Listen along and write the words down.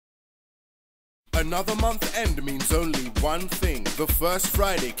Another month end means only one thing. The First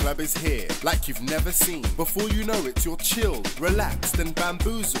Friday Club is here, like you've never seen. Before you know it, you're chilled, relaxed and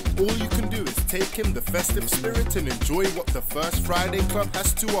bamboozled. All you can do is take in the festive spirit and enjoy what the First Friday Club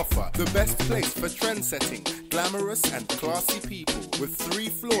has to offer. The best place for trendsetting, glamorous and classy people, with 3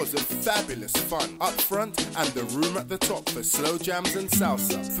 floors of fabulous fun up front and the room at the top for slow jams and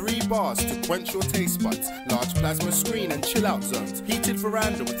salsa. 3 bars to quench your taste buds, large plasma screen and chill out zones, heated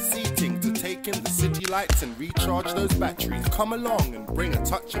veranda with seating to take in the city lights and recharge those batteries. Come along and bring a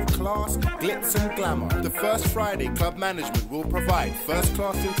touch of class, glitz and glamour. The First Friday Club management will provide first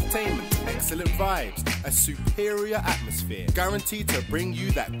class entertainment, excellent vibes, a superior atmosphere, guaranteed to bring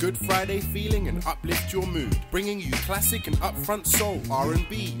you that Good Friday feeling and uplift your mood. Bringing you classic and upfront soul,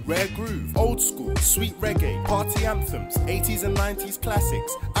 R&B, rare groove, old school, sweet reggae, party anthems, 80s and 90s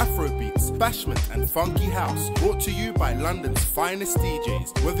classics, Afrobeats, bashment and funky house. Brought to you by London's finest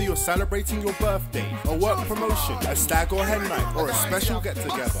DJs. Whether you're celebrating your birthday, a work promotion, a stag or hen night, or a special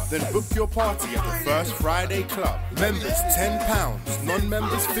get-together, then book your party at the First Friday Club. Members £10,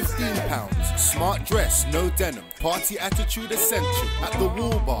 non-members £15. Smart dress, no denim. Party attitude essential at the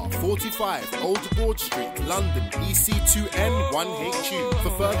Wall Bar, 45 Old Broad Street, London, EC2N 1HU.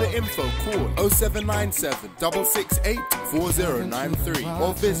 For further info, call 0797 668 4093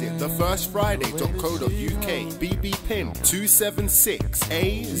 or visit thefirstfriday.co.uk. BB pin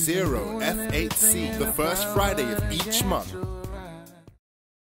 276A0F8C. The first Friday of each month.